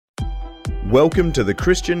Welcome to the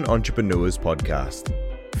Christian Entrepreneurs Podcast,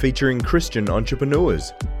 featuring Christian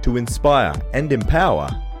entrepreneurs to inspire and empower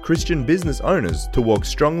Christian business owners to walk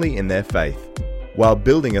strongly in their faith, while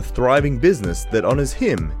building a thriving business that honors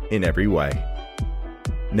Him in every way.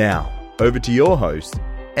 Now, over to your host,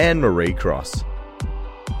 Anne-Marie Cross.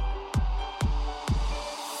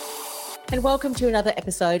 And welcome to another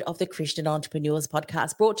episode of the Christian Entrepreneurs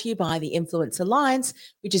Podcast, brought to you by the Influence Alliance,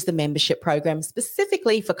 which is the membership program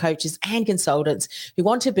specifically for coaches and consultants who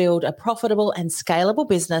want to build a profitable and scalable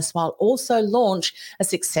business while also launch a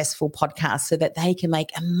successful podcast so that they can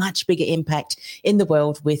make a much bigger impact in the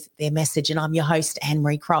world with their message. And I'm your host,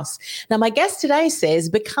 Anne-Marie Cross. Now, my guest today says,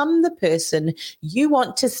 become the person you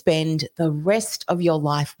want to spend the rest of your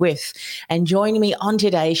life with. And joining me on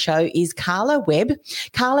today's show is Carla Webb.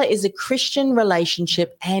 Carla is a Christian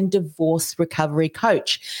relationship and divorce recovery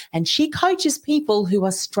coach, and she coaches people who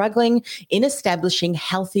are struggling in establishing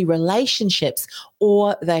healthy relationships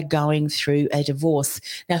or they're going through a divorce.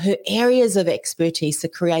 Now, her areas of expertise are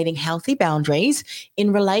creating healthy boundaries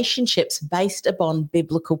in relationships based upon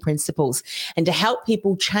biblical principles, and to help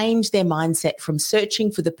people change their mindset from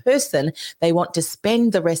searching for the person they want to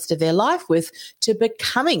spend the rest of their life with to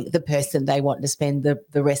becoming the person they want to spend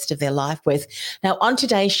the rest of their life with. Now, on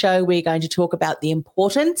today's show, we're going to talk about the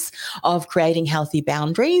importance of creating healthy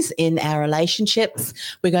boundaries in our relationships.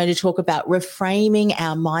 We're going to talk about reframing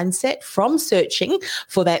our mindset from searching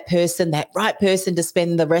for that person, that right person to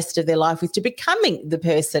spend the rest of their life with, to becoming the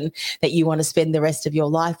person that you want to spend the rest of your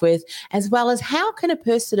life with, as well as how can a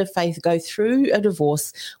person of faith go through a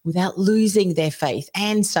divorce without losing their faith,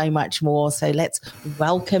 and so much more. So let's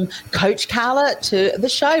welcome Coach Carla to the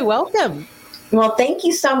show. Welcome. Well, thank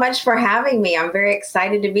you so much for having me. I'm very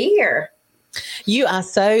excited to be here. You are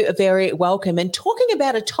so very welcome. And talking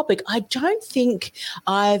about a topic I don't think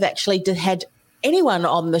I've actually had anyone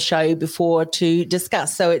on the show before to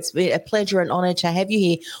discuss. So it's been a pleasure and honor to have you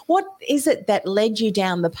here. What is it that led you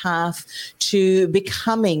down the path to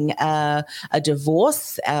becoming a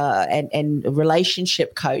divorce and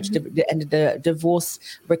relationship coach and the divorce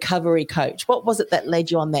recovery coach? What was it that led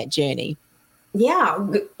you on that journey? Yeah,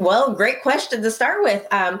 well, great question to start with.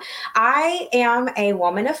 I am a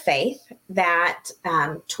woman of faith that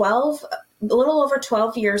a little over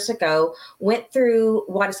 12 years ago went through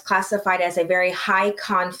what is classified as a very high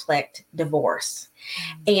conflict divorce.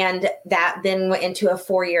 And that then went into a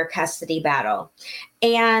 4-year custody battle.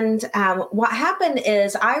 And what happened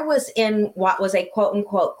is I was in what was a quote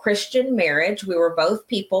unquote Christian marriage. We were both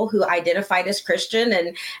people who identified as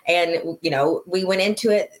Christian, and you know, we went into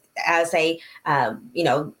it as a,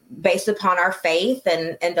 based upon our faith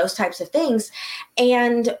and those types of things.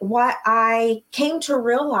 And what I came to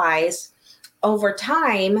realize over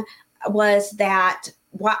time was that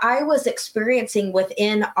what I was experiencing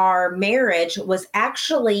within our marriage was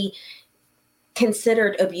actually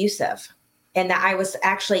considered abusive, and that I was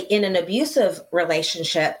actually in an abusive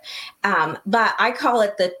relationship. But I call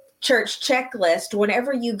it the church checklist.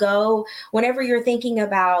 Whenever you're thinking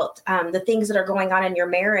about the things that are going on in your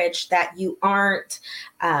marriage that you aren't,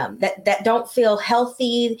 that don't feel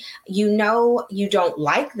healthy, you don't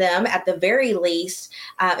like them at the very least,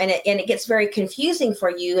 and it gets very confusing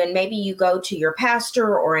for you. And maybe you go to your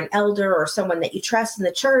pastor or an elder or someone that you trust in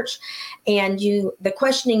the church, and the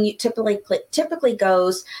questioning you typically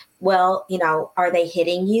goes, well, are they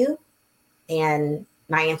hitting you? And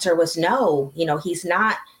my answer was no. He's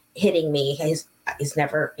not hitting me. He's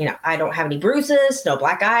never, I don't have any bruises, no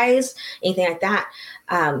black eyes, anything like that.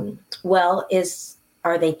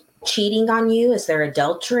 Are they cheating on you? Is there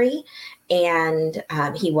adultery? And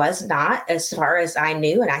he was not, as far as I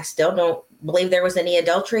knew, and I still don't believe there was any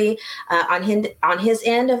adultery on his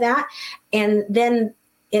end of that. And then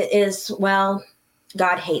it is, well,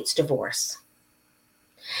 God hates divorce.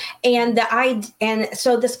 And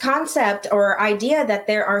so this concept or idea that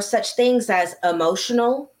there are such things as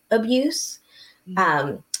emotional abuse,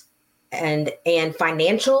 and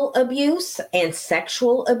financial abuse and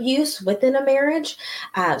sexual abuse within a marriage,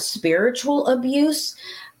 spiritual abuse,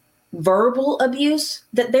 verbal abuse,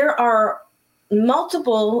 that there are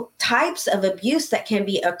multiple types of abuse that can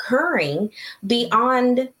be occurring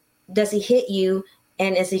beyond, does he hit you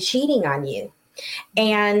and is he cheating on you?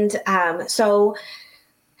 And so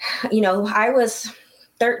I was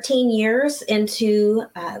 13 years into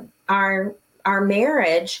our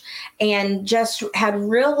marriage and just had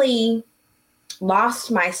really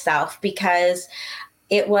lost myself, because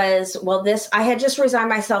it was, I had just resigned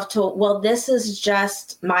myself to, this is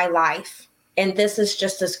just my life. and this is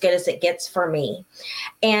just as good as it gets for me.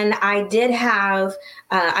 And I did have,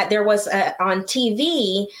 there was on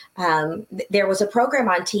TV, there was a program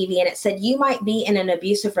on TV, and it said, you might be in an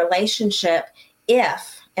abusive relationship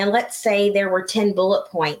if, and let's say there were 10 bullet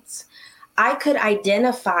points, I could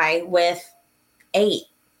identify with 8,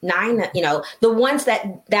 9, the ones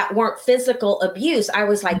that weren't physical abuse. I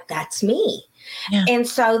was like, that's me. Yeah. And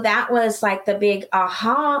so that was like the big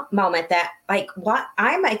aha moment that like, what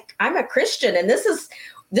I'm a Christian, and this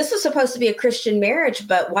is supposed to be a Christian marriage,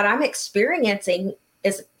 but what I'm experiencing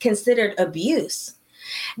is considered abuse.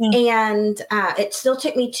 And it still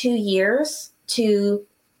took me 2 years to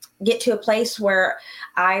get to a place where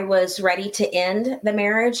I was ready to end the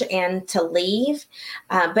marriage and to leave.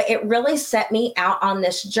 But it really set me out on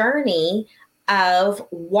this journey of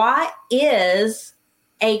what is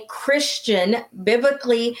a Christian,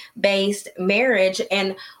 biblically based marriage,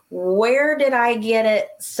 and where did I get it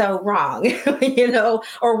so wrong?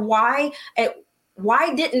 Or why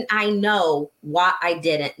didn't I know what I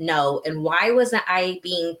didn't know? And why wasn't I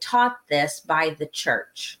being taught this by the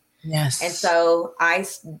church? Yes. And so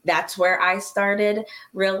that's where I started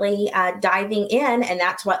really diving in, and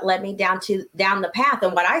that's what led me down the path.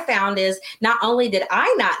 And what I found is not only did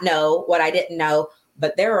I not know what I didn't know,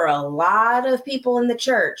 but there are a lot of people in the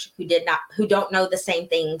church who don't know the same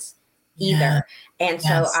things either. Yeah. And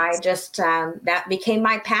so I just, that became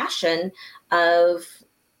my passion of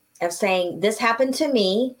saying, this happened to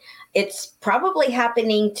me. It's probably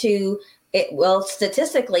happening to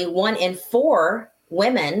statistically 1 in 4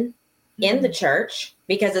 women in the church,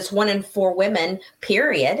 because it's 1 in 4 women,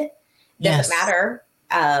 period. Doesn't matter,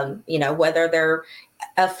 whether they're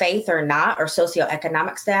of faith or not, or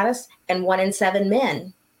socioeconomic status, and 1 in 7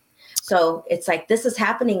 men. So it's like, this is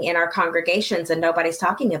happening in our congregations and nobody's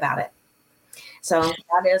talking about it. So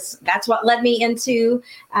that's what led me into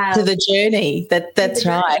to the journey. That's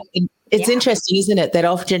right. It's interesting, isn't it, that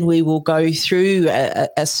often we will go through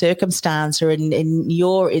a circumstance, or in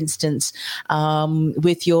your instance,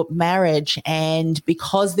 with your marriage, and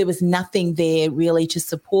because there was nothing there really to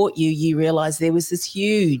support you, you realize there was this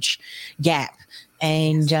huge gap.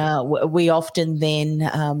 And we often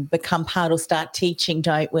then become part or start teaching,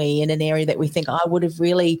 don't we, in an area that we think, I would have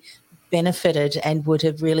really benefited and would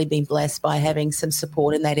have really been blessed by having some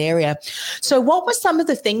support in that area. So what were some of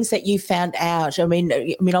the things that you found out? I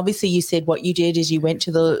mean, obviously you said what you did is you went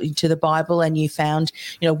to the Bible and you found,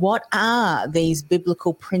 what are these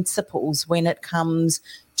biblical principles when it comes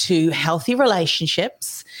to healthy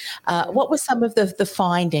relationships? What were some of the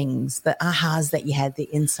findings, the ahas that you had, the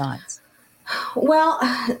insights? Well,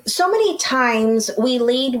 so many times we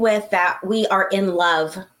lead with that we are in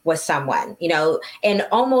love with someone, and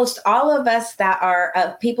almost all of us that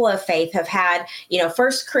are people of faith have had,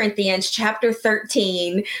 1 Corinthians chapter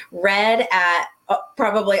 13 read at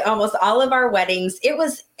probably almost all of our weddings. It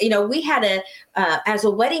was, we had as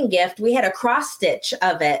a wedding gift, we had a cross stitch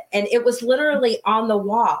of it, and it was literally on the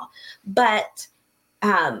wall. But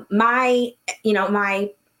my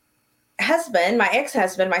husband, my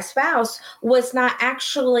ex-husband, my spouse, was not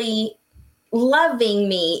actually loving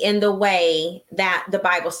me in the way that the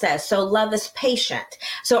Bible says. So love is patient.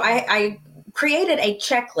 So I created a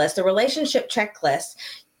checklist, a relationship checklist,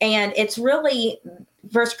 and it's really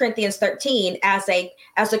 1 Corinthians 13 as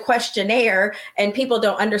a questionnaire, and people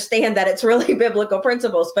don't understand that it's really biblical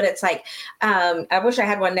principles, but it's like, I wish I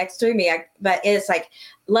had one next to me, but it's like,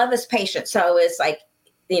 love is patient. So it's like,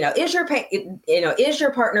 is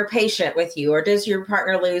your partner patient with you, or does your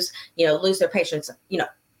partner lose their patience?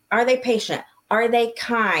 Are they patient? Are they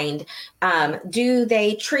kind? Do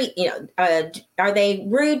they treat, are they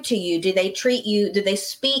rude to you? Do they treat you? Do they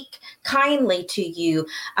speak kindly to you?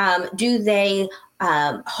 Do they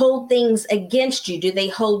hold things against you? Do they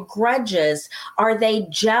hold grudges? Are they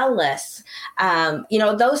jealous?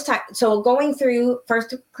 Those types. So going through 1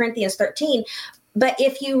 Corinthians 13, but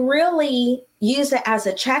if you really use it as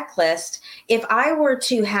a checklist, if I were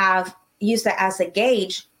to have used it as a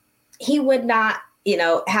gauge, he would not,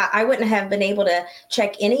 I wouldn't have been able to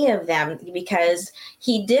check any of them, because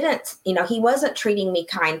he didn't, he wasn't treating me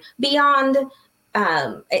kind beyond,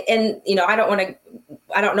 and, I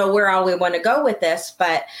don't know where all we want to go with this,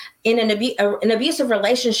 but in an abusive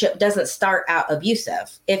relationship doesn't start out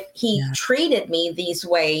abusive. If he treated me these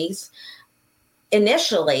ways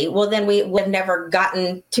initially, well, then we would have never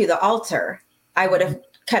gotten to the altar. I would have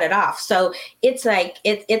cut it off. So it's like,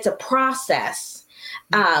 it's a process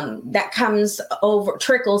that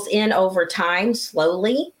trickles in over time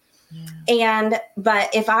slowly. Yeah.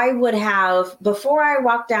 But if I would have, before I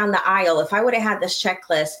walked down the aisle, if I would have had this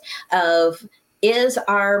checklist of is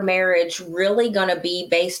our marriage really going to be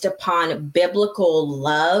based upon biblical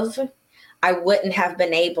love? I wouldn't have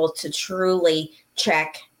been able to truly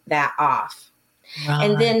check that off. Right.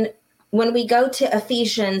 And then when we go to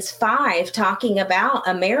Ephesians 5, talking about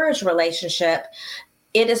a marriage relationship,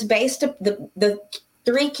 it is based the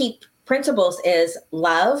three key principles is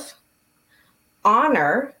love,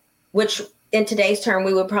 honor, which in today's term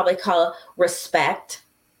we would probably call respect,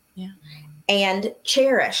 and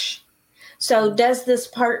cherish. So does this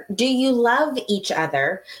part, do you love each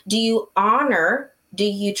other? Do you honor? Do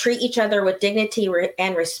you treat each other with dignity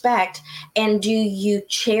and respect? And do you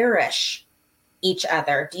cherish each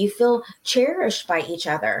other? Do you feel cherished by each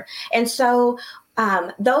other? And so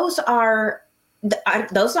those are,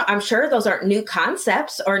 I'm sure those aren't new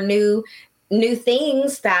concepts or new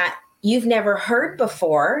things that you've never heard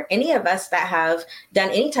before. Any of us that have done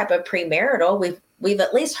any type of premarital, we've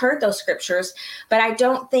at least heard those scriptures, but I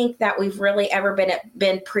don't think that we've really ever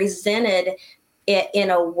been presented it in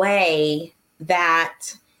a way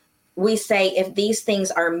that we say, if these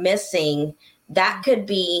things are missing, that could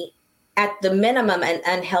be at the minimum an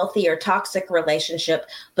unhealthy or toxic relationship,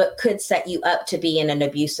 but could set you up to be in an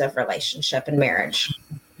abusive relationship and marriage.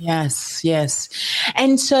 Yes.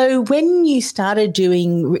 And so when you started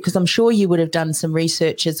doing, because I'm sure you would have done some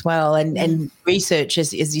research as well, and research,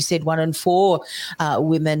 as you said, 1 in 4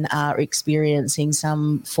 women are experiencing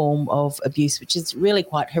some form of abuse, which is really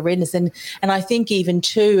quite horrendous. And I think even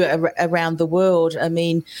too around the world, I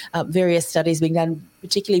mean, various studies being done,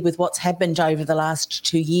 particularly with what's happened over the last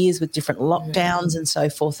 2 years with different lockdowns and so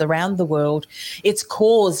forth around the world, it's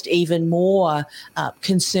caused even more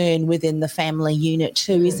concern within the family unit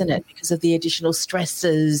too, isn't it? Because of the additional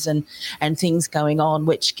stresses and things going on,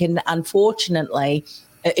 which can unfortunately,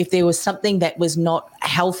 if there was something that was not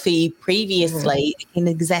healthy previously, it can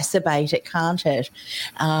exacerbate it, can't it?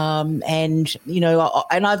 And, you know,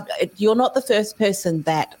 you're not the first person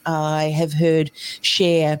that I have heard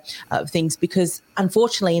share things, because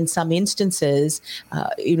unfortunately in some instances,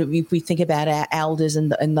 you know, if we think about our elders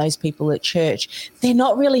and those people at church, they're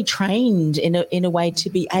not really trained in a way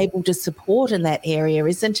to be able to support in that area,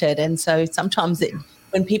 isn't it? And so sometimes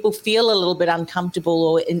when people feel a little bit uncomfortable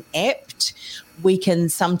or inept, we can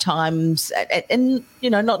sometimes, and you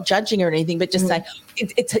know, not judging or anything, but just say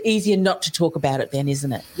it's easier not to talk about it then,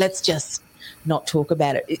 isn't it? Let's just not talk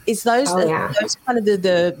about it. Is those kind of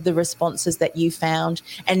the responses that you found?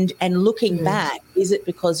 And looking back, is it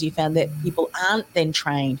because you found that people aren't then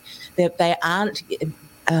trained, that they aren't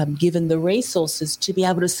given the resources to be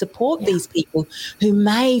able to support these people, who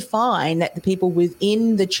may find that the people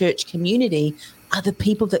within the church community are the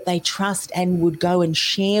people that they trust and would go and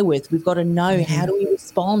share with? We've got to know, how do we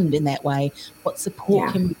respond in that way? What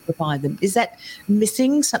support can we provide them? Is that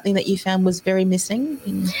missing, something that you found was very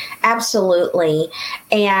missing? Absolutely.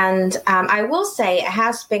 And I will say it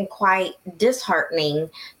has been quite disheartening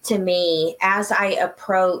to me as I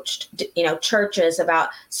approached, you know, churches about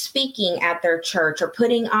speaking at their church or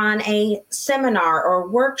putting on a seminar or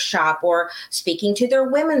workshop or speaking to their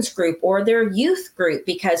women's group or their youth group,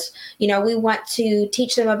 because, you know, we want to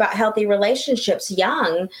teach them about healthy relationships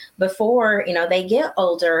young before, you know, they get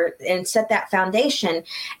older, and set that foundation.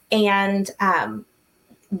 And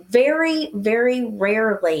very, very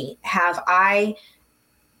rarely has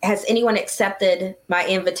anyone accepted my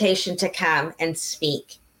invitation to come and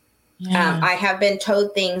speak. I have been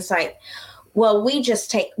told things like, well,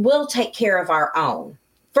 we'll take care of our own.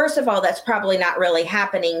 First of all, that's probably not really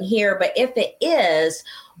happening here, but if it is,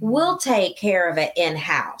 we'll take care of it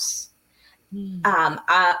in-house.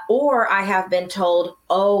 Or I have been told,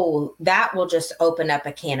 oh, that will just open up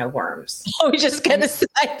a can of worms. I was just going to say,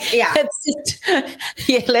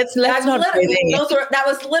 let's not go there. That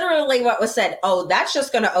was literally what was said. Oh, that's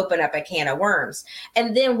just going to open up a can of worms.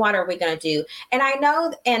 And then what are we going to do? And I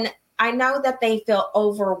know that they feel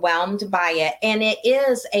overwhelmed by it. And it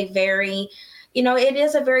is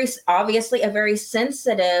obviously a very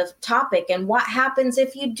sensitive topic. And what happens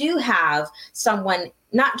if you do have someone,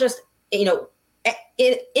 not just, you know,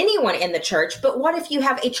 anyone in the church, but what if you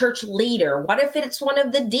have a church leader? What if it's one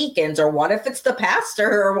of the deacons, or what if it's the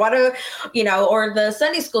pastor, or or the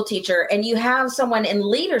Sunday school teacher, and you have someone in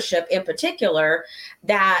leadership in particular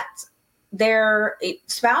that their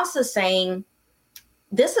spouse is saying,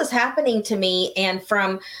 this is happening to me, and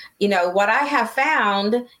from, you know, what I have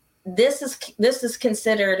found, this is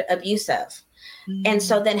considered abusive. And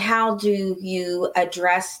so then how do you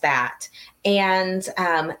address that? And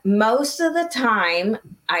most of the time,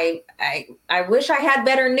 I wish I had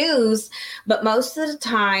better news, but most of the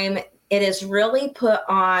time it is really put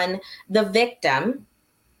on the victim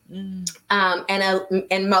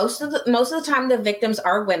And most of the time the victims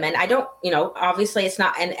are women. I don't, obviously it's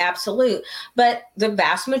not an absolute, but the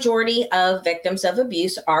vast majority of victims of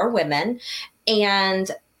abuse are women.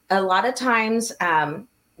 And a lot of times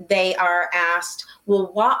they are asked, well,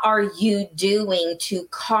 what are you doing to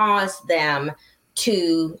cause them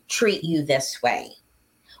to treat you this way?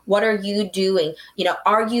 What are you doing?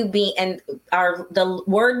 Are you being, and the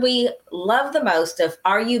word we love the most of,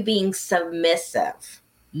 are you being submissive?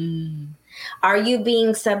 Are you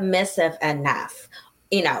being submissive enough?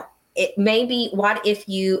 It may be, what if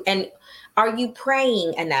you, and are you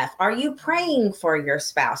praying enough? Are you praying for your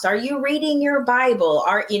spouse? Are you reading your Bible?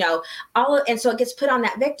 And so it gets put on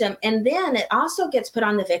that victim. And then it also gets put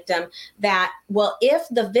on the victim that, well, if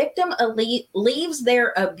the victim leaves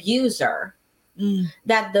their abuser,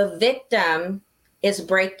 that the victim is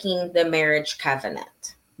breaking the marriage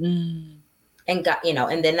covenant. And God,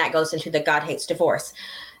 and then that goes into the God hates divorce.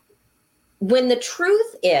 When the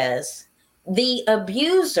truth is, the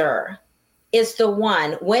abuser is the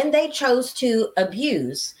one, when they chose to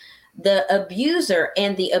abuse, the abuser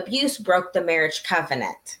and the abuse broke the marriage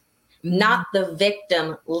covenant, not the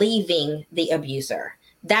victim leaving the abuser.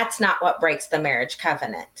 That's not what breaks the marriage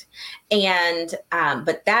covenant. And,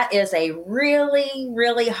 but that is a really,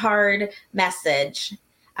 really hard message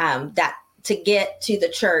that to get to the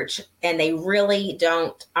church, and they really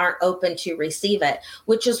aren't open to receive it,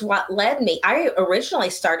 which is what led me. I originally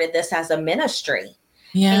started this as a ministry.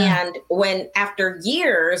 Yeah. And when, after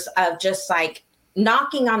years of just like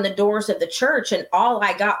knocking on the doors of the church and all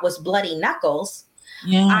I got was bloody knuckles,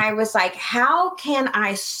 I was like, how can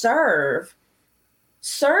I serve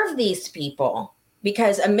these people?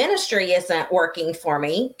 Because a ministry isn't working for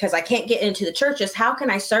me because I can't get into the churches. How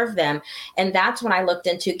can I serve them? And that's when I looked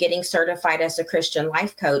into getting certified as a Christian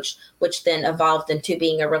life coach, which then evolved into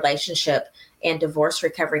being a relationship and divorce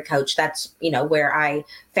recovery coach. That's, where I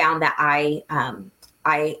found that I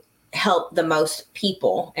helped the most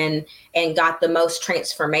people and got the most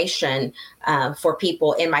transformation for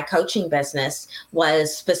people in my coaching business,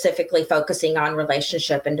 was specifically focusing on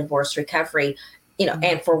relationship and divorce recovery,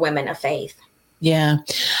 and for women of faith. Yeah.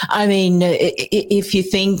 I mean, if you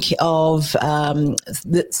think of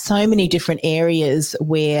so many different areas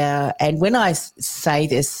where, and when I say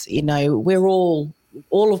this, we're all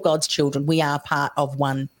of God's children, we are part of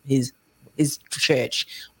his church,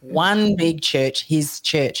 one big church, his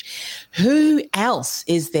church. Who else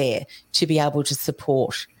is there to be able to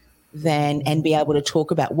support and be able to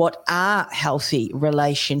talk about what are healthy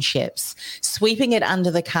relationships? Sweeping it under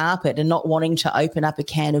the carpet and not wanting to open up a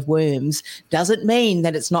can of worms doesn't mean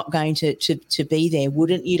that it's not going to be there.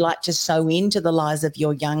 Wouldn't you like to sow into the lives of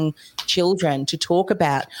your young children to talk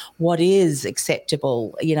about what is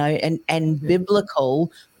acceptable, and biblical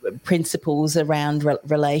principles around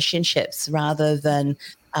relationships, rather than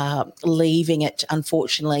leaving it,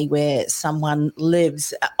 unfortunately, where someone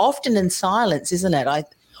lives often in silence, isn't it?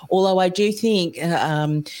 Although I do think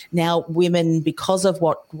now women, because of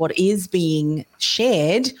what is being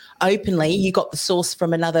shared openly, you got the source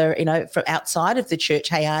from another, from outside of the church.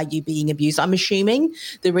 Hey, are you being abused? I'm assuming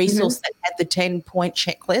the resource that had the 10-point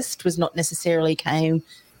checklist was not necessarily came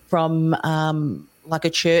from like a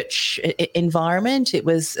church environment. It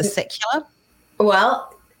was a secular.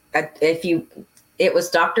 Well, it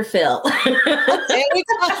was Dr. Phil.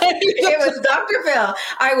 It was Dr. Phil.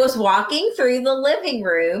 I was walking through the living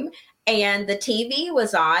room and the TV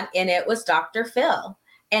was on and it was Dr. Phil.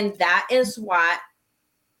 And that is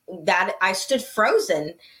that I stood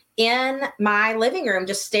frozen in my living room,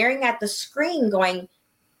 just staring at the screen going,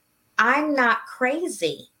 I'm not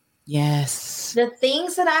crazy. Yes. The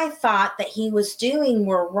things that I thought that he was doing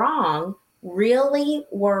were wrong really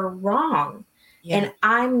were wrong. Yeah. And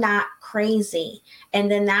I'm not crazy. And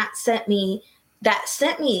then that sent me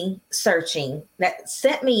searching, that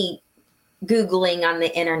sent me Googling on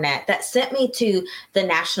the internet, that sent me to the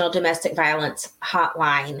National Domestic Violence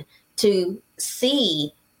Hotline to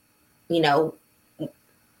see,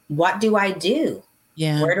 what do I do?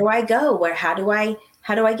 Yeah. Where do I go? How do I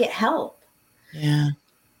get help? Yeah.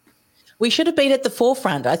 We should have been at the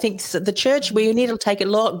forefront. I think the church, we need to take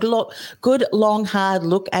a good, long, hard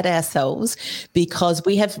look at ourselves, because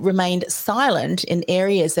we have remained silent in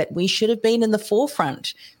areas that we should have been in the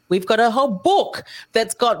forefront We've got a whole book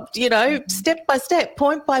that's got, step by step,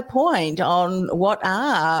 point by point on what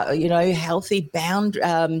are, healthy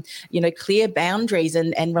clear boundaries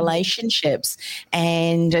and relationships.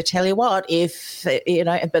 And I tell you what,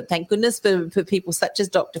 but thank goodness for people such as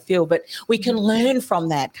Dr. Phil, but we can learn from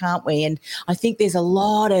that, can't we? And I think there's a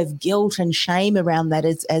lot of guilt and shame around that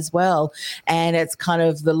as well. And it's kind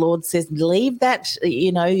of, the Lord says, leave that,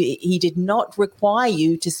 he did not require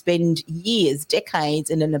you to spend years, decades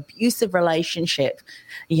in an abusive relationship,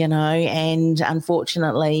 and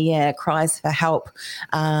unfortunately, cries for help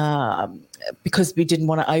because we didn't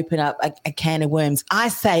want to open up a can of worms. I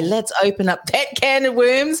say, let's open up that can of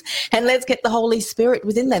worms and let's get the Holy Spirit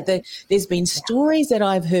within that. There's been stories that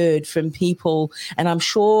I've heard from people, and I'm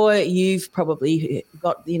sure you've probably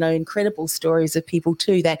got, incredible stories of people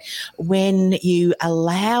too, that when you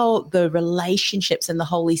allow the relationships and the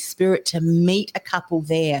Holy Spirit to meet a couple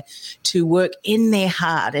there, to work in their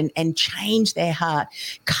heart and change their heart,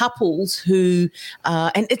 couples who,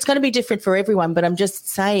 and it's going to be different for everyone, but I'm just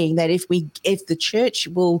saying that if the church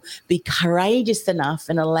will be courageous enough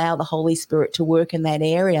and allow the Holy Spirit to work in that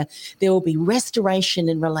area, there will be restoration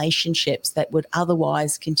in relationships that would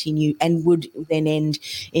otherwise continue and would then end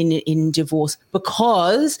in divorce,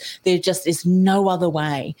 because there just is no other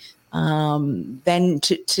way than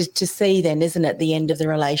to see then, isn't it, the end of the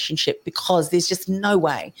relationship, because there's just no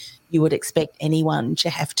way you would expect anyone to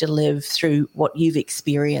have to live through what you've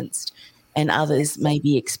experienced and others may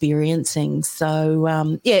be experiencing.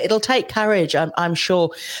 So, it'll take courage, I'm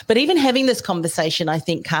sure. But even having this conversation, I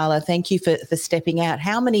think, Carla, thank you for stepping out.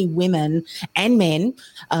 How many women and men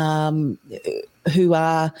who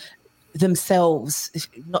are themselves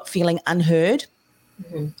not feeling unheard,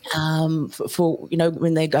 for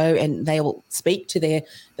when they go and they will speak to the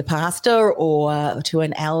pastor or to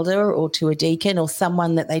an elder or to a deacon or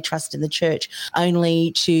someone that they trust in the church,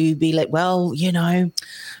 only to be like, well,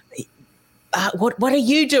 what are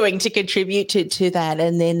you doing to contribute to that?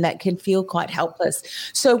 And then that can feel quite helpless.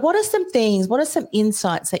 So what are some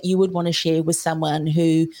insights that you would want to share with someone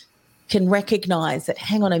who can recognize that,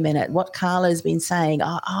 hang on a minute, what Carla's been saying,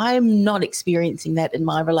 I'm not experiencing that in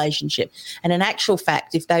my relationship. And in actual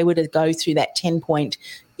fact, if they were to go through that 10-point,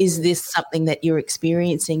 is this something that you're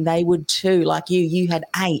experiencing? They would too, like you had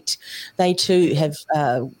 8. They too have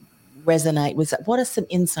resonate with that. What are some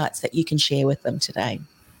insights that you can share with them today?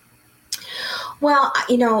 Well,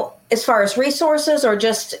 as far as resources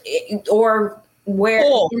or where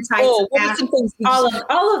insights,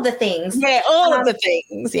 all of the things. Yeah, all of the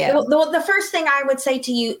things. Yeah. The first thing I would say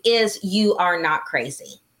to you is, you are not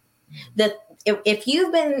crazy. That if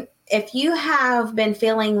you have been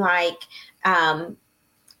feeling like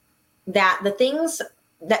that the things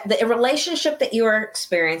that the relationship that you are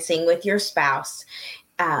experiencing with your spouse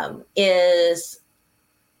is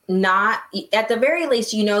not, at the very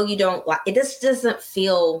least, you don't like it. Just doesn't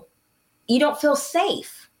feel, you don't feel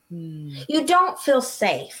safe. You don't feel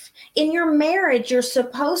safe. In your marriage, you're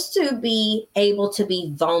supposed to be able to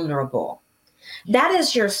be vulnerable. That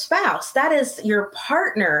is your spouse. That is your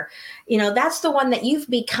partner. That's the one that you've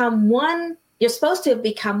become one. You're supposed to have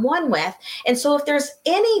become one with. And so if there's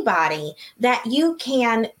anybody that you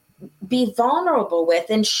can be vulnerable with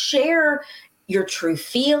and share your true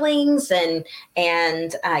feelings and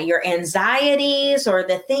your anxieties or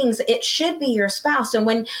the things, it should be your spouse. And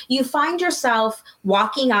when you find yourself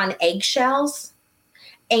walking on eggshells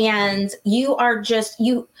and you are just,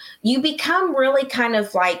 you become really kind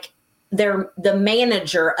of like the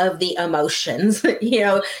manager of the emotions,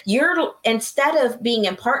 you're, instead of being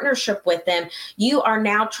in partnership with them, you are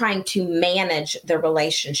now trying to manage the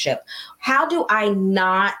relationship. How do I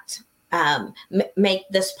not make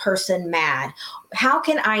this person mad? How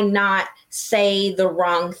can I not say the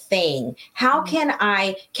wrong thing? How can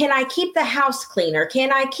I keep the house cleaner?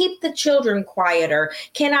 Can I keep the children quieter?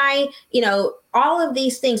 Can I, all of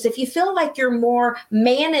these things. If you feel like you're more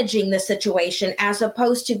managing the situation as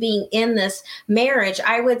opposed to being in this marriage,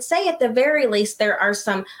 I would say at the very least, there are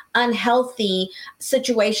some unhealthy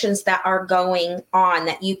situations that are going on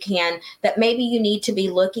that maybe you need to be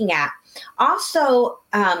looking at. Also,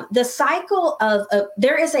 the cycle of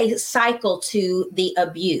there is a cycle to the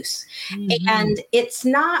abuse, and it's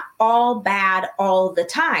not all bad all the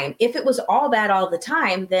time. If it was all bad all the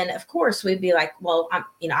time, then of course we'd be like, well,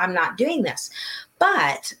 I'm not doing this.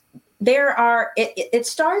 But it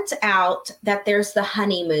starts out that there's the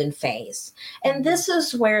honeymoon phase, and this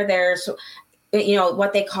is where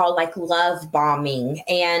what they call like love bombing.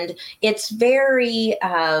 And it's very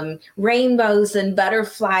rainbows and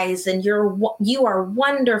butterflies, and you are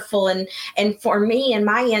wonderful. And for me, in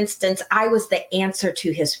my instance, I was the answer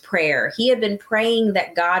to his prayer. He had been praying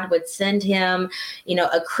that God would send him,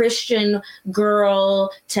 a Christian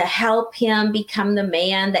girl to help him become the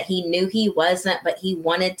man that he knew he wasn't, but he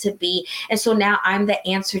wanted to be. And so now I'm the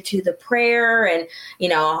answer to the prayer, and,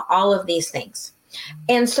 all of these things.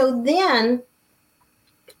 And so then,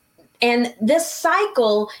 and this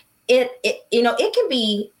cycle, it can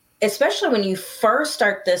be, especially when you first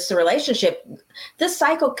start this relationship, this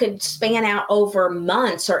cycle could span out over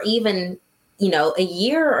months or even, a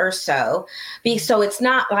year or so. So it's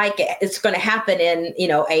not like it's going to happen in,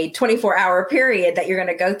 a 24-hour period that you're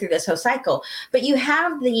going to go through this whole cycle. But you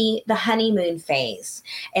have the honeymoon phase,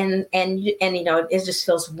 and it just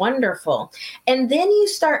feels wonderful. And then you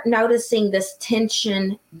start noticing this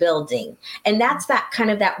tension building. And that's that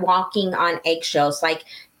kind of that walking on eggshells. Like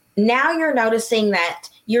now you're noticing that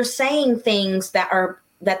you're saying things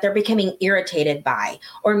that they're becoming irritated by,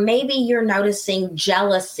 or maybe you're noticing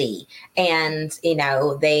jealousy and,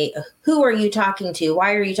 who are you talking to?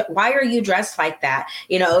 Why are you dressed like that?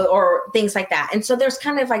 Or things like that. And so there's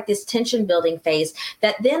kind of like this tension building phase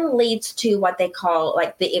that then leads to what they call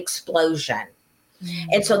like the explosion. Mm-hmm.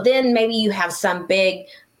 And so then maybe you have some big,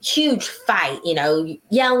 huge fight,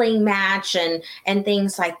 yelling match and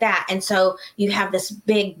things like that. And so you have this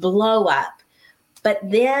big blow up, but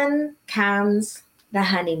then comes the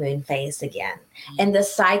honeymoon phase again. And the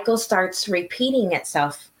cycle starts repeating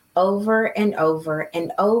itself over and over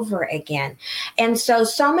and over again. And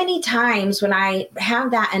so many times when I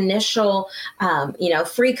have that initial,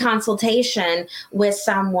 free consultation with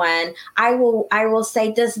someone, I will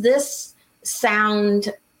say, does this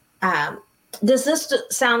sound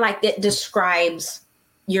like it describes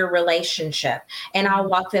your relationship? And I'll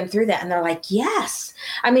walk them through that. And they're like, yes.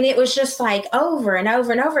 I mean, it was just like over and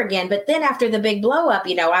over and over again. But then after the big blow up,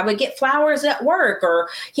 I would get flowers at work, or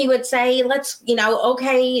he would say, let's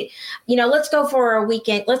go for a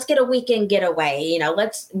weekend. Let's get a weekend getaway,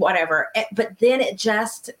 let's whatever. But then it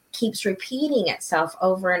just keeps repeating itself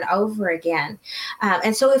over and over again.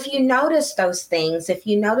 And so if you notice those things, if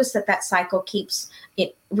you notice that cycle keeps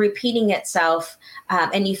repeating itself,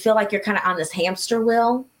 and you feel like you're kind of on this hamster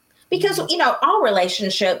wheel, because, all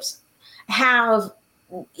relationships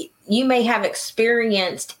you may have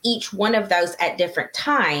experienced each one of those at different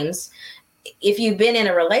times if you've been in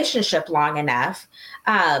a relationship long enough.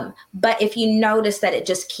 But if you notice that it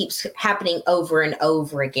just keeps happening over and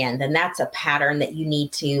over again, then that's a pattern that you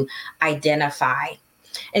need to identify.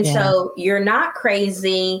 And so you're not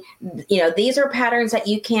crazy. These are patterns that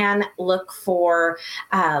you can look for.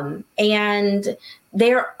 And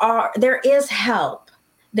there is help.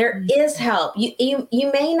 There is help.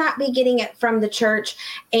 You may not be getting it from the church,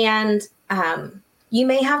 and you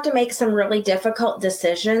may have to make some really difficult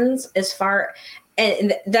decisions as far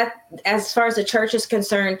as the church is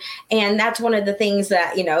concerned. And that's one of the things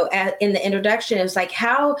that, in the introduction, is like,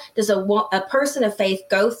 how does a person of faith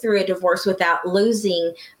go through a divorce without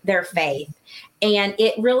losing their faith? And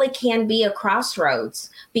it really can be a crossroads,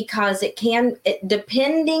 because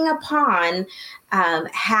depending upon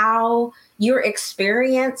how your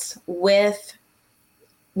experience with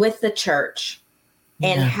the church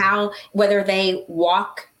and whether they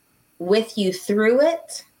walk with you through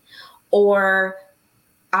it, or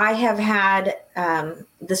I have had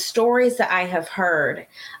the stories that I have heard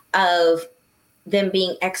of them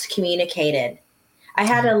being excommunicated. I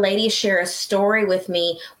had a lady share a story with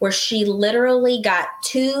me where she literally got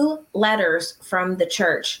 2 letters from the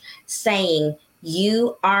church saying,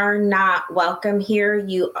 you are not welcome here.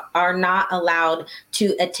 You are not allowed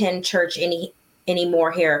to attend church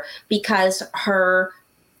anymore here, because her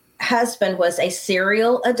husband was a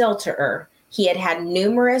serial adulterer. He had had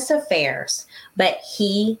numerous affairs, but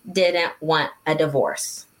he didn't want a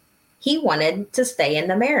divorce. He wanted to stay in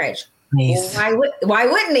the marriage. Nice. Well, why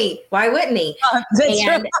wouldn't he? Why wouldn't he? That's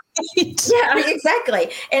right. Yeah,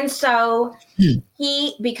 exactly. And so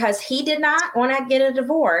because he did not want to get a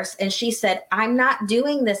divorce, and she said, I'm not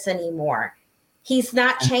doing this anymore. He's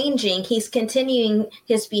not changing. He's continuing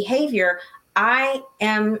his behavior. I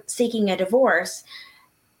am seeking a divorce.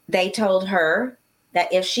 They told her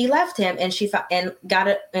that if she left him and got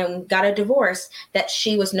a divorce, that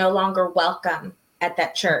she was no longer welcome at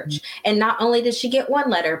that church. Mm-hmm. And not only did she get 1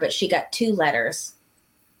 letter, but she got 2 letters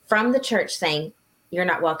from the church saying, you're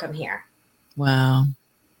not welcome here. Wow.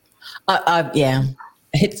 Yeah.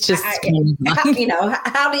 It's just, how do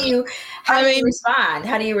you respond?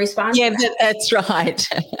 How do you respond? Yeah, that's right.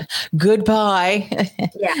 Goodbye.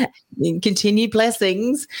 Yeah. Continued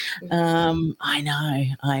blessings. I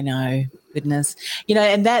know. Goodness.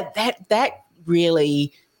 And that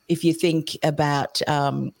really, if you think about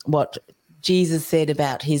what Jesus said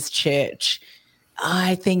about his church,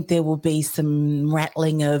 I think there will be some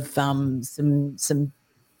rattling of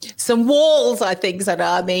some walls, I think. So,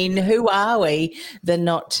 I mean, who are we than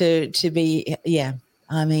not to be, yeah.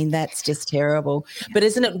 I mean, that's just terrible. But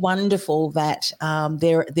isn't it wonderful that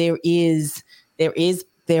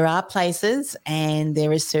there are places, and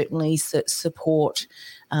there is certainly support,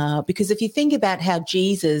 because if you think about how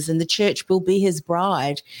Jesus and the church will be his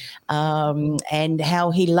bride, and how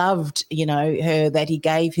he loved, her, that he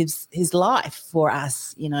gave his life for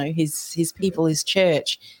us, his people, his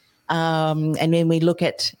church. And when we look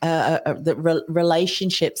at the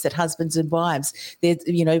relationships that husbands and wives,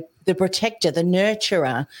 the protector, the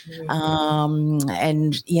nurturer,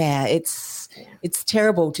 and yeah, it's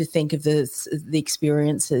terrible to think of the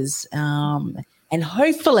experiences. And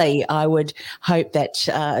hopefully, I would hope that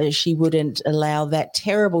she wouldn't allow that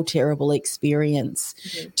terrible, terrible experience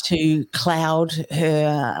to cloud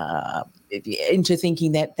her into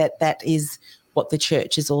thinking that is what the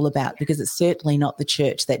church is all about, because it's certainly not the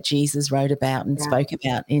church that Jesus wrote about and spoke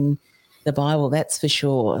about in the Bible, that's for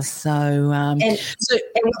sure. So,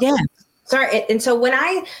 Sorry. And so when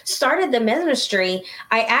I started the ministry,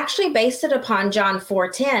 I actually based it upon John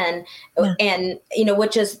 4:10, and,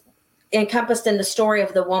 which is encompassed in the story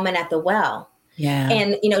of the woman at the well. Yeah.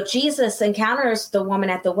 And, Jesus encounters the woman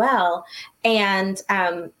at the well, and,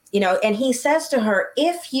 and he says to her,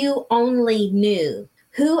 if you only knew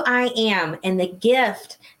who I am and the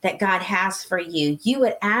gift that God has for you, you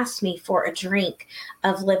would ask me for a drink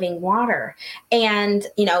of living water. And,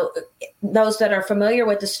 those that are familiar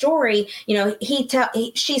with the story,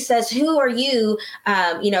 she says, who are you,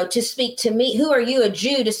 to speak to me? Who are you, a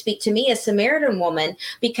Jew, to speak to me, a Samaritan woman?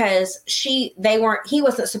 Because he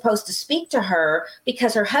wasn't supposed to speak to her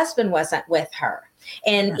because her husband wasn't with her.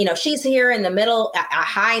 And, she's here in the middle, a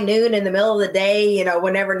high noon in the middle of the day,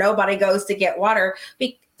 whenever nobody goes to get water.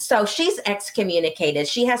 So she's excommunicated.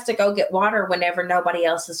 She has to go get water whenever nobody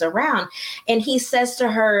else is around. And he says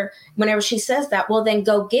to her, whenever she says that, well, then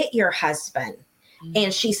go get your husband. Mm-hmm.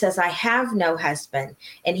 And she says, I have no husband.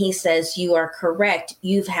 And he says, you are correct.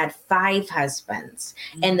 You've had 5 husbands.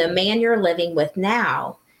 Mm-hmm. And the man you're living with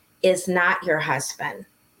now is not your husband.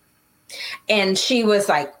 And she was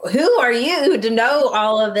like, who are you to know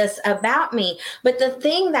all of this about me? But the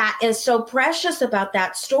thing that is so precious about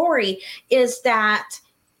that story is that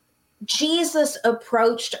Jesus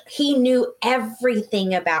he knew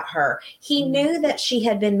everything about her. He knew that she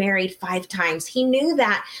had been married 5 times. He knew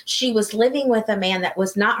that she was living with a man that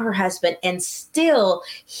was not her husband. And still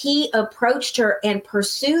he approached her and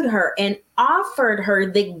pursued her and offered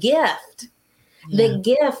her the gift. The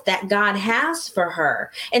gift that God has for her.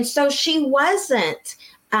 And so she wasn't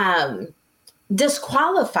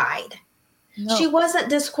disqualified. No. She wasn't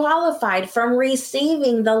disqualified from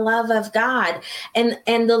receiving the love of God and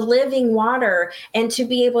the living water, and to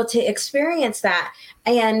be able to experience that.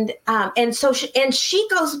 And so she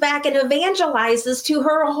goes back and evangelizes to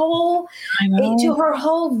her whole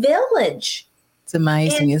village. It's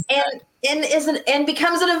amazing, isn't it? And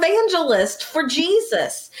becomes an evangelist for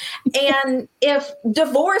Jesus. And if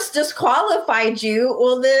divorce disqualified you,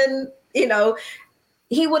 well, then,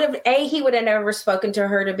 he would have never spoken to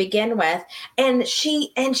her to begin with. And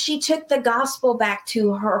she took the gospel back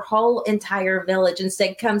to her whole entire village and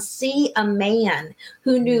said, come see a man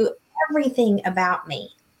who knew everything about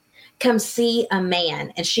me. Come see a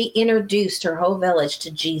man. And she introduced her whole village to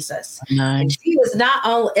Jesus. Nice. And she was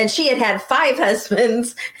and she had 5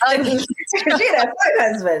 husbands. She had 5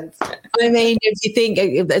 husbands. I mean, if you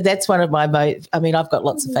think that's one of my I've got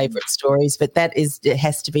lots of favorite stories, but it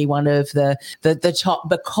has to be one of the top,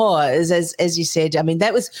 because as you said, I mean,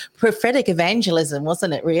 that was prophetic evangelism,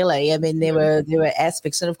 wasn't it, really? I mean, there were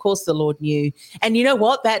aspects, and of course the Lord knew. And you know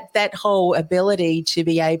what, that whole ability to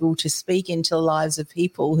be able to speak into the lives of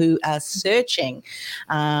people who are searching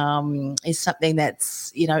is something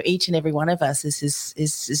that's, each and every one of us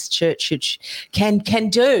is church can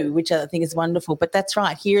do, which I think is wonderful. But that's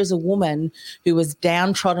right. Here's a woman who was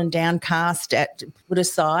downtrodden, downcast, put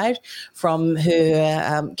aside from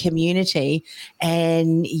her community,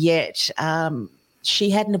 and yet she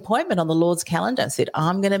had an appointment on the Lord's calendar, said,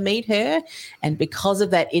 I'm going to meet her. And because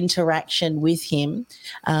of that interaction with him,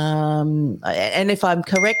 and if I'm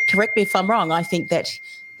correct me if I'm wrong, I think that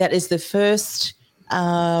is the first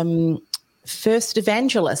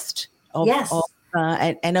evangelist of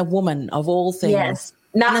and a woman of all things. Yes.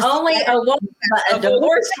 Not only a woman, but a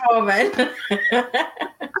divorced woman.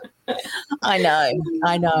 I know.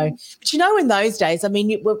 But in those days, I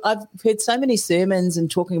mean, I've heard so many sermons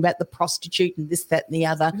and talking about the prostitute and this, that, and the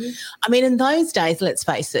other. Mm-hmm. I mean, in those days, let's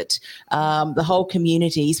face it, the whole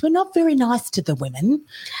communities were not very nice to the women,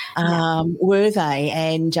 were they?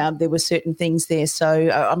 And there were certain things there.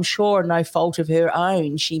 So I'm sure, no fault of her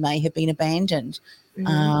own, she may have been abandoned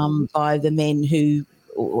by the men who,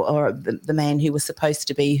 or the man who was supposed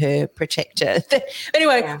to be her protector.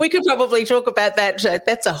 Anyway, we could probably talk about that.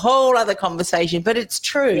 That's a whole other conversation, but it's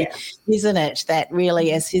true, isn't it, that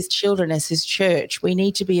really as his children, as his church, we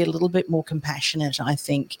need to be a little bit more compassionate, I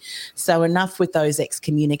think. So enough with those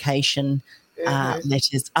excommunication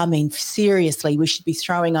letters. I mean, seriously, we should be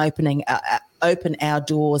open our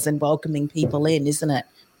doors and welcoming people in, isn't it?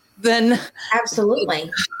 Then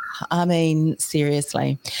absolutely. I mean,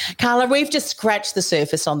 seriously. Carla, we've just scratched the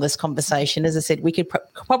surface on this conversation. As I said, we could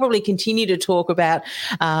probably continue to talk about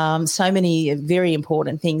so many very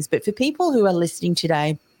important things. But for people who are listening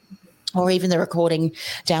today, or even the recording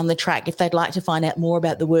down the track, if they'd like to find out more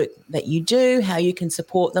about the work that you do, how you can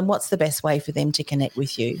support them, what's the best way for them to connect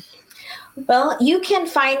with you? Well, you can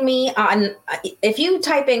find me on, if you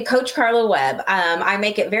type in Coach Carla Webb, I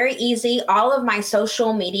make it very easy. All of my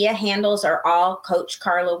social media handles are all Coach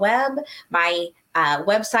Carla Webb. My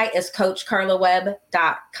website is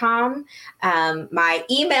coachcarlawebb.com. My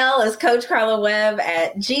email is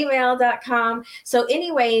coachcarlawebb@gmail.com. So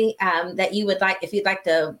any way that you would like, if you'd like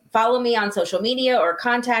to follow me on social media or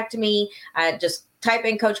contact me, just type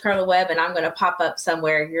in Coach Carla Webb and I'm going to pop up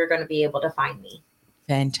somewhere. You're going to be able to find me.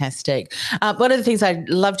 Fantastic. One of the things I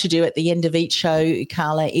love to do at the end of each show,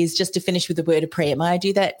 Carla, is just to finish with a word of prayer. May I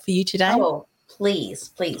do that for you today? Oh,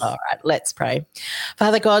 please. All right, let's pray.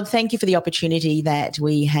 Father God, thank you for the opportunity that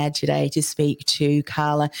we had today to speak to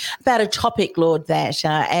Carla about a topic, Lord, that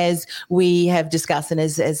as we have discussed and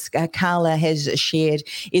as Carla has shared,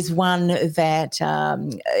 is one that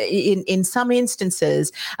in some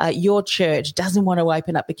instances your church doesn't want to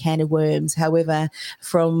open up a can of worms. However,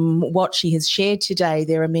 from what she has shared today,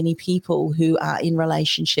 there are many people who are in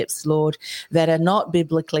relationships, Lord, that are not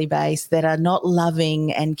biblically based, that are not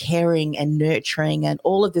loving and caring and nurturing and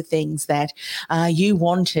all of the things that you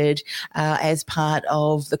wanted as part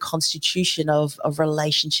of the constitution of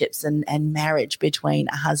relationships and marriage between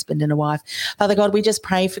a husband and a wife. Father God, we just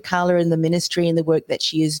pray for Carla in the ministry and the work that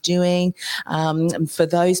she is doing, for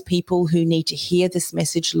those people who need to hear this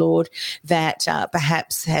message, Lord, that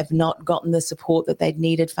perhaps have not gotten the support that they'd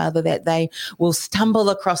needed, Father, that they will stumble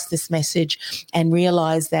across this message and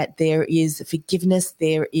realize that there is forgiveness,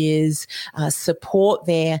 there is support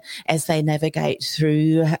there as they navigate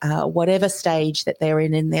through whatever stage that they're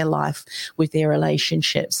in their life with their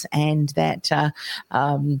relationships, and that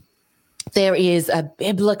there is a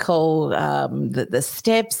biblical the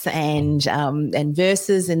steps and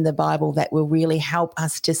verses in the Bible that will really help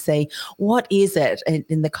us to see what is it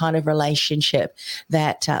in the kind of relationship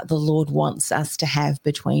that the Lord wants us to have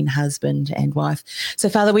between husband and wife. So,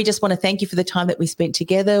 Father, we just want to thank you for the time that we spent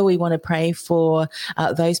together. We want to pray for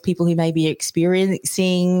those people who may be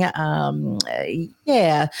experiencing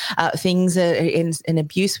things in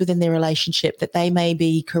abuse within their relationship, that they may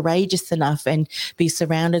be courageous enough and be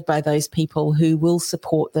surrounded by those people who will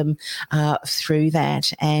support them through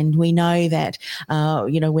that. And we know that,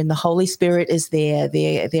 when the Holy Spirit is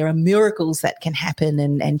there are miracles that can happen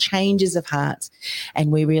and changes of hearts.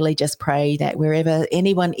 And we really just pray that wherever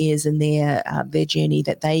anyone is in their journey,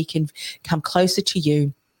 that they can come closer to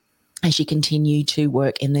you as you continue to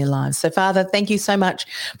work in their lives. So, Father, thank you so much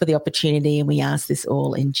for the opportunity, and we ask this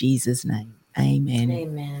all in Jesus' name. Amen.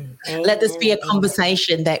 Amen. Let this be a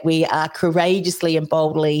conversation that we are courageously and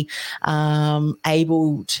boldly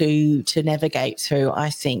able to navigate through. I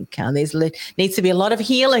think there's needs to be a lot of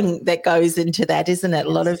healing that goes into that, isn't it? Yes. A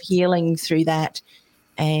lot of healing through that.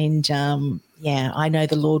 And, I know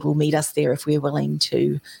the Lord will meet us there if we're willing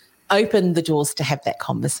to open the doors to have that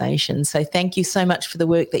conversation. So thank you so much for the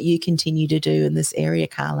work that you continue to do in this area,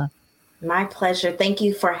 Carla. My pleasure. Thank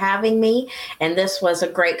you for having me. And this was a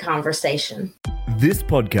great conversation. This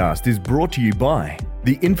podcast is brought to you by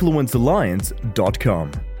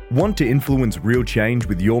theinfluencealliance.com. Want to influence real change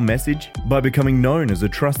with your message by becoming known as a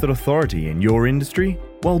trusted authority in your industry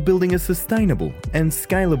while building a sustainable and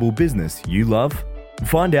scalable business you love?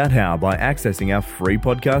 Find out how by accessing our free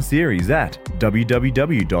podcast series at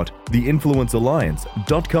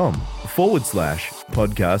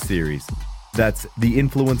www.theinfluencealliance.com/podcast series. That's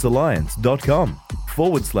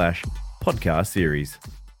theinfluencealliance.com/podcast series.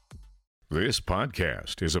 This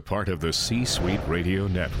podcast is a part of the C-Suite Radio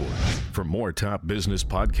Network. For more top business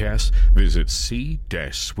podcasts, visit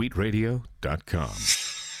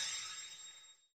c-suiteradio.com.